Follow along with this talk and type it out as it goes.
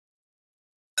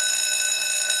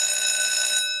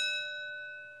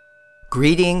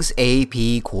Greetings,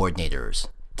 AP coordinators.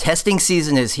 Testing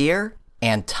season is here,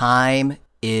 and time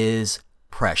is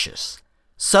precious.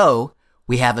 So,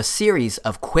 we have a series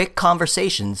of quick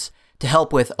conversations to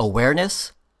help with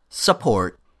awareness,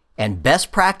 support, and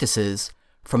best practices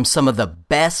from some of the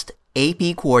best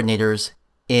AP coordinators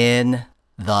in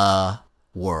the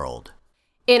world.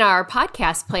 In our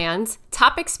podcast plans,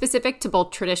 topics specific to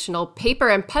both traditional paper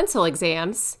and pencil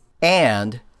exams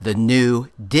and the new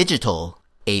digital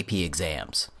AP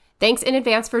exams. Thanks in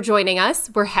advance for joining us.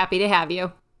 We're happy to have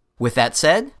you. With that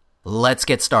said, let's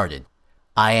get started.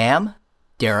 I am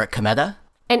Derek Cometa.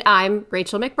 And I'm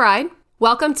Rachel McBride.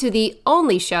 Welcome to the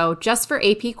only show just for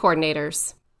AP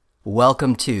coordinators.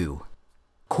 Welcome to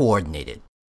Coordinated.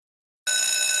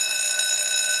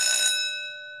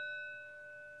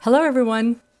 Hello,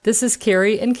 everyone. This is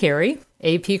Carrie and Carrie,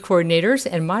 AP coordinators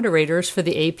and moderators for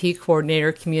the AP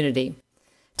coordinator community.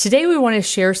 Today, we want to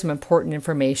share some important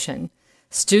information.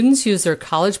 Students use their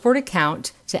College Board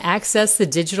account to access the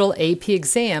digital AP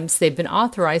exams they've been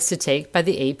authorized to take by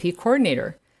the AP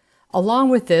coordinator. Along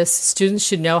with this, students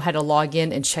should know how to log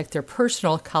in and check their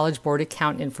personal College Board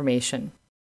account information.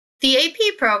 The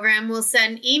AP program will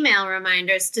send email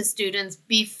reminders to students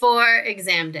before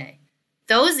exam day.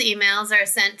 Those emails are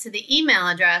sent to the email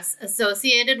address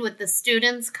associated with the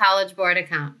student's College Board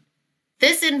account.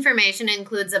 This information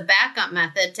includes a backup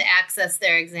method to access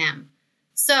their exam.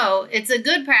 So, it's a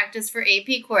good practice for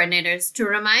AP coordinators to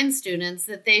remind students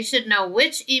that they should know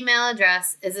which email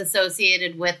address is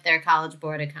associated with their College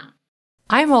Board account.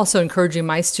 I'm also encouraging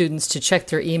my students to check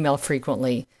their email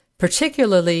frequently,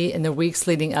 particularly in the weeks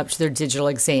leading up to their digital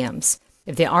exams.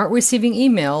 If they aren't receiving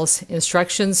emails,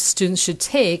 instructions students should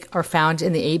take are found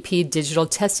in the AP Digital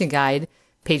Testing Guide,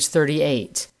 page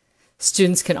 38.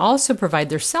 Students can also provide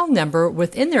their cell number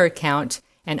within their account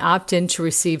and opt in to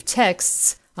receive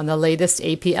texts on the latest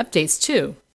AP updates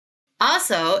too.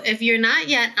 Also, if you're not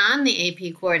yet on the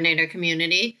AP Coordinator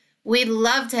community, we'd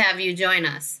love to have you join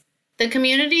us. The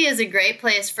community is a great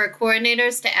place for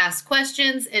coordinators to ask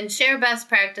questions and share best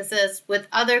practices with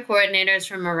other coordinators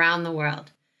from around the world.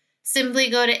 Simply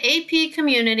go to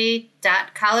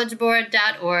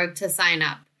apcommunity.collegeboard.org to sign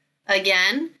up.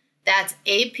 Again, that's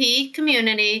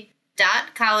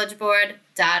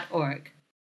apcommunity.collegeboard.org.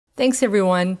 Thanks,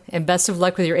 everyone, and best of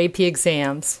luck with your AP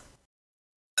exams.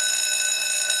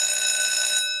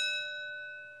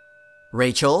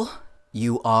 Rachel,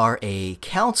 you are a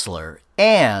counselor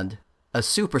and a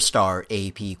superstar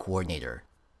AP coordinator.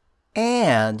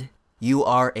 And you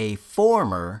are a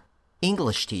former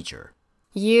English teacher.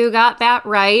 You got that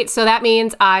right. So that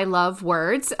means I love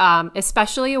words,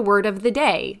 especially a word of the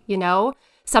day,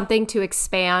 something to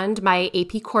expand my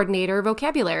AP coordinator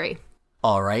vocabulary.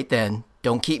 All right, then.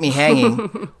 Don't keep me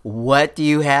hanging. What do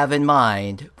you have in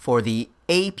mind for the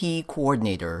AP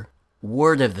coordinator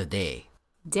word of the day?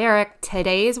 Derek,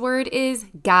 today's word is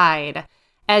guide,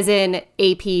 as in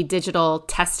AP Digital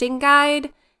Testing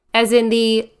Guide, as in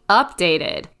the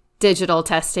updated Digital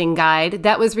Testing Guide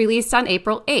that was released on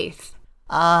April 8th.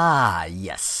 Ah,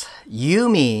 yes. You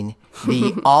mean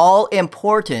the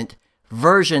all-important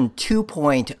version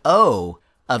 2.0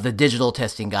 of the Digital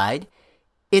Testing Guide.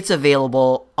 It's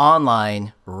available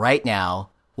online right now.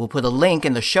 We'll put a link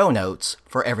in the show notes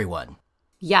for everyone.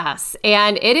 Yes,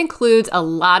 and it includes a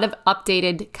lot of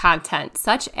updated content,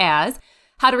 such as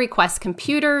how to request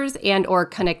computers and or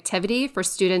connectivity for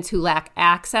students who lack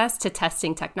access to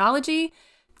testing technology,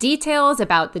 details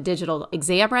about the digital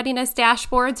exam readiness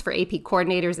dashboards for AP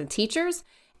coordinators and teachers,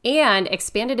 and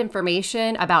expanded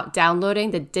information about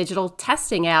downloading the digital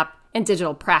testing app and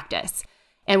digital practice.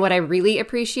 And what I really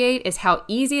appreciate is how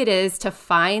easy it is to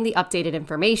find the updated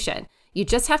information. You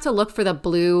just have to look for the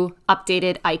blue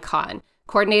updated icon.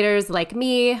 Coordinators like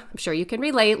me, I'm sure you can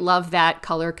relate, love that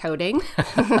color coding.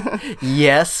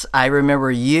 Yes, I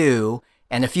remember you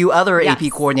and a few other Yes.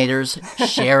 AP coordinators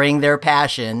sharing their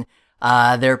passion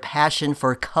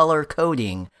for color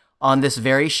coding on this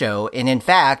very show. And in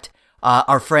fact,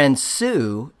 our friend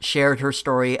Sue shared her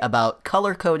story about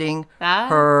color coding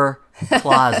her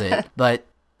closet,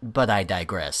 but I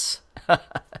digress.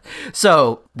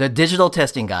 So, the Digital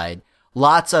Testing Guide,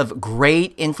 lots of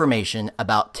great information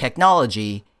about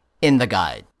technology in the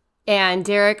guide. And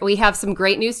Derek, we have some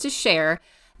great news to share.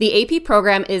 The AP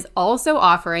program is also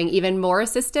offering even more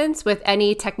assistance with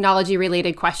any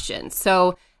technology-related questions.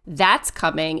 So that's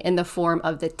coming in the form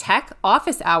of the Tech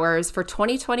Office Hours for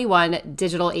 2021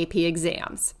 digital AP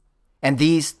exams. And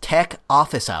these Tech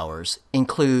Office Hours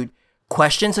include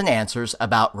questions and answers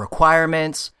about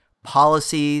requirements,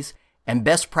 policies, and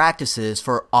best practices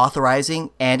for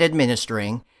authorizing and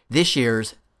administering this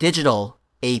year's digital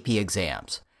AP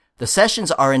exams. The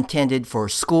sessions are intended for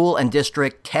school and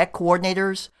district tech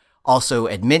coordinators, also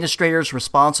administrators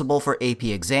responsible for AP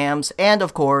exams, and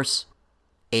of course,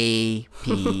 AP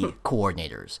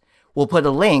coordinators. We'll put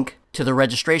a link to the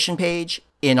registration page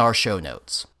in our show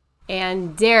notes.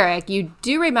 And Derek, you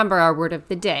do remember our word of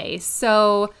the day.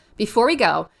 So before we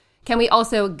go, can we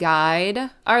also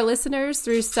guide our listeners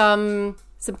through some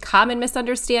common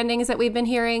misunderstandings that we've been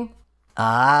hearing?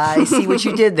 I see what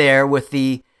you did there with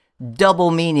the double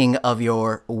meaning of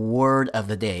your word of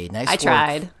the day. Nice work. I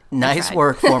tried. Nice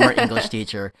work, former English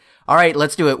teacher. All right,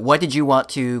 let's do it. What did you want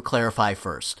to clarify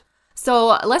first?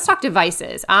 So let's talk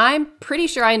devices. I'm pretty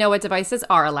sure I know what devices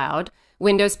are allowed.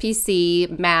 Windows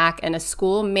PC, Mac, and a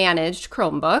school-managed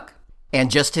Chromebook.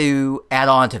 And just to add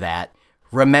on to that,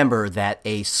 remember that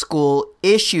a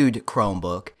school-issued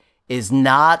Chromebook is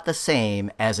not the same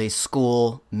as a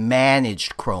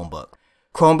school-managed Chromebook.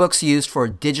 Chromebooks used for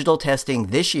digital testing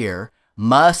this year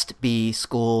must be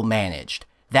school-managed.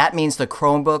 That means the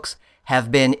Chromebooks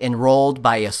have been enrolled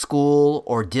by a school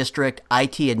or district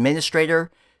IT administrator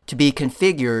to be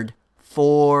configured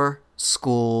for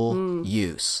school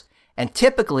use. And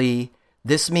typically,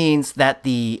 this means that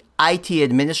the IT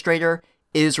administrator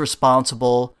is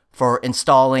responsible for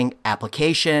installing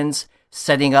applications,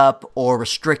 setting up or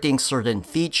restricting certain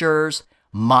features,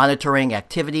 monitoring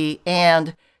activity,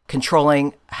 and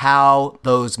controlling how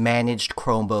those managed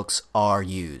Chromebooks are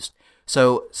used.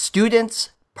 So students'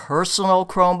 personal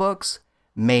Chromebooks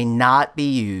may not be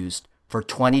used for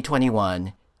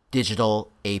 2021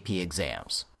 digital AP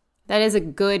exams. That is a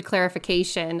good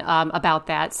clarification about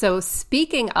that. So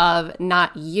speaking of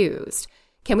not used,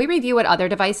 can we review what other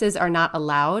devices are not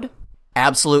allowed?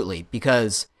 Absolutely,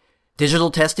 because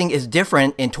digital testing is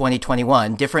different in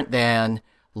 2021, different than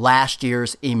last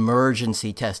year's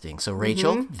emergency testing. So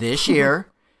Rachel, this year,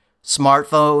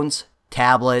 smartphones,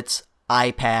 tablets,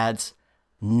 iPads,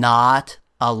 not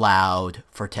allowed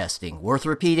for testing. Worth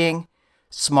repeating,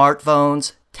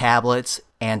 smartphones, tablets,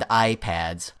 and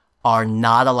iPads are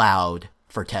not allowed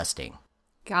for testing.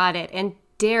 Got it. And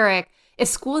Derek, if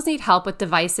schools need help with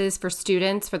devices for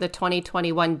students for the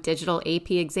 2021 digital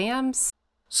AP exams,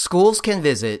 schools can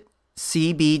visit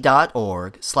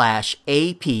cb.org/AP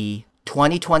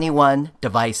 2021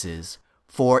 devices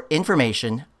for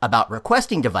information about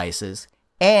requesting devices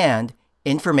and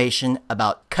information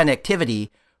about connectivity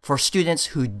for students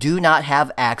who do not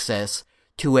have access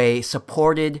to a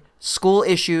supported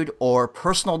school-issued or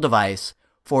personal device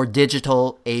for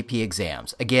digital AP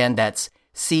exams. Again, that's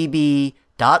cb.org/AP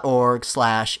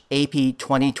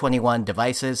 2021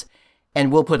 devices,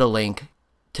 and we'll put a link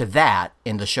to that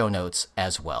in the show notes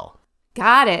as well.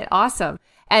 Got it. Awesome.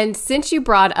 And since you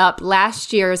brought up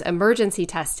last year's emergency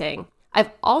testing,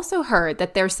 I've also heard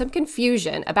that there's some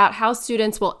confusion about how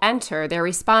students will enter their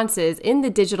responses in the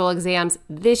digital exams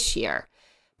this year.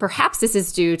 Perhaps this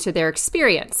is due to their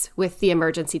experience with the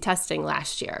emergency testing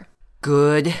last year.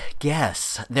 Good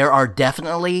guess. There are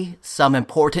definitely some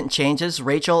important changes.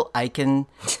 Rachel, I can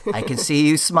see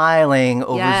you smiling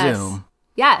over Zoom.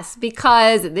 Yes,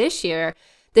 because this year,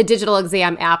 the digital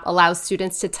exam app allows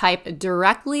students to type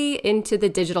directly into the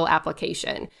digital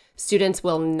application. Students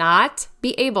will not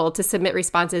be able to submit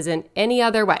responses in any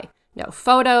other way. No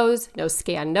photos, no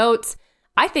scanned notes.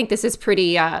 I think this is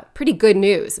pretty good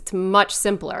news. It's much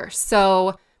simpler.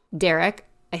 So, Derek,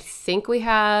 I think we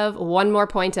have one more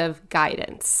point of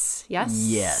guidance. Yes?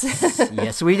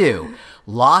 Yes, we do.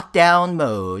 Lockdown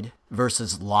mode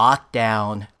versus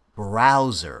lockdown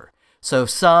browser. So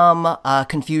some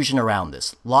confusion around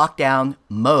this. Lockdown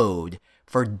mode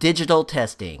for digital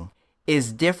testing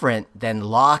is different than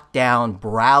lockdown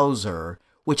browser,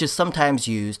 which is sometimes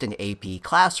used in AP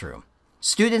Classroom.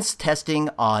 Students testing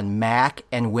on Mac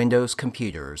and Windows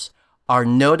computers are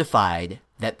notified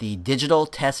that the digital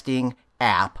testing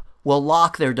app will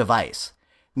lock their device,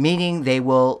 meaning they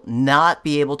will not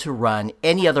be able to run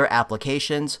any other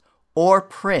applications or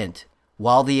print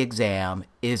while the exam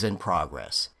is in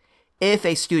progress. If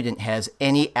a student has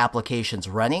any applications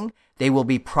running, they will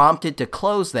be prompted to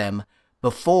close them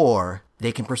before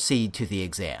they can proceed to the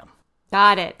exam.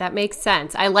 Got it. That makes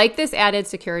sense. I like this added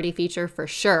security feature for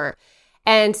sure.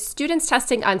 And students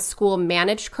testing on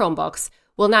school-managed Chromebooks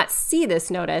will not see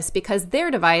this notice because their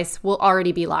device will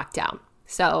already be locked down.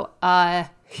 So,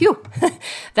 that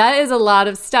is a lot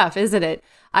of stuff, isn't it?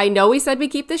 I know we said we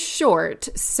keep this short,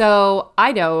 so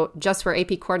I know just where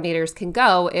AP coordinators can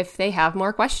go if they have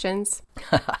more questions.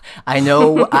 I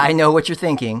know what you're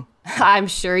thinking. I'm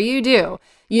sure you do.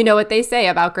 You know what they say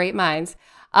about great minds.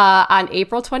 On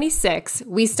April 26th,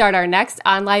 we start our next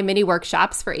online mini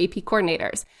workshops for AP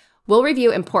coordinators. We'll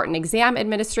review important exam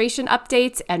administration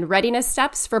updates and readiness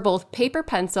steps for both paper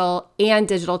pencil and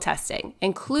digital testing,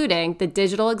 including the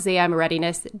Digital Exam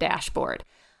Readiness Dashboard.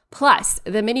 Plus,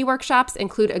 the mini workshops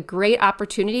include a great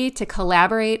opportunity to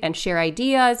collaborate and share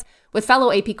ideas with fellow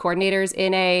AP coordinators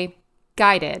in a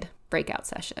guided breakout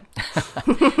session.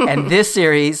 And this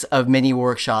series of mini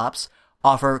workshops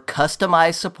offer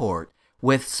customized support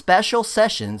with special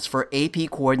sessions for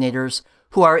AP coordinators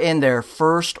who are in their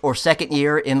first or second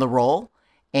year in the role,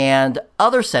 and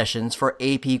other sessions for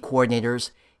AP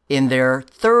coordinators in their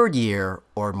third year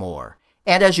or more.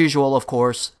 And as usual, of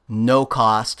course, no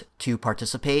cost to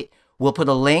participate. We'll put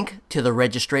a link to the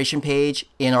registration page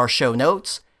in our show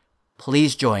notes.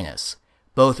 Please join us.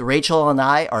 Both Rachel and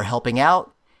I are helping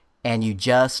out, and you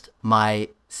just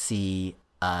might see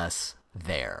us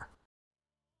there.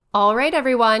 All right,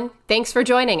 everyone. Thanks for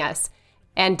joining us.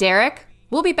 And Derek,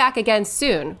 we'll be back again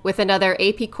soon with another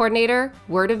AP Coordinator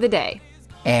Word of the Day.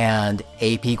 And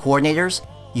AP coordinators,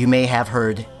 you may have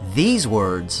heard these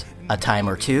words a time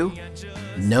or two.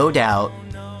 No doubt,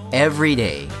 every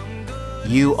day,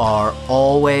 you are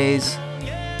always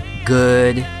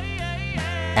good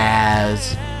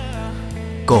as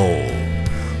gold.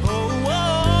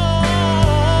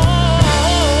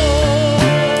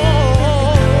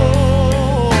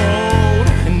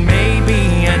 And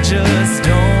maybe I just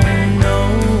don't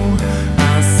know.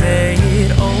 I'll say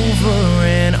it over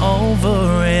and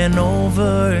over and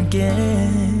over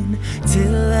again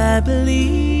till I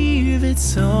believe it's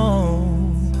so.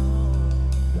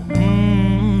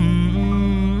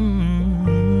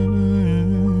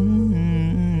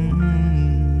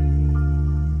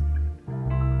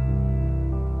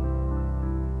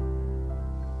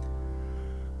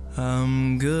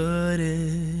 I'm good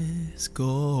as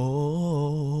gold.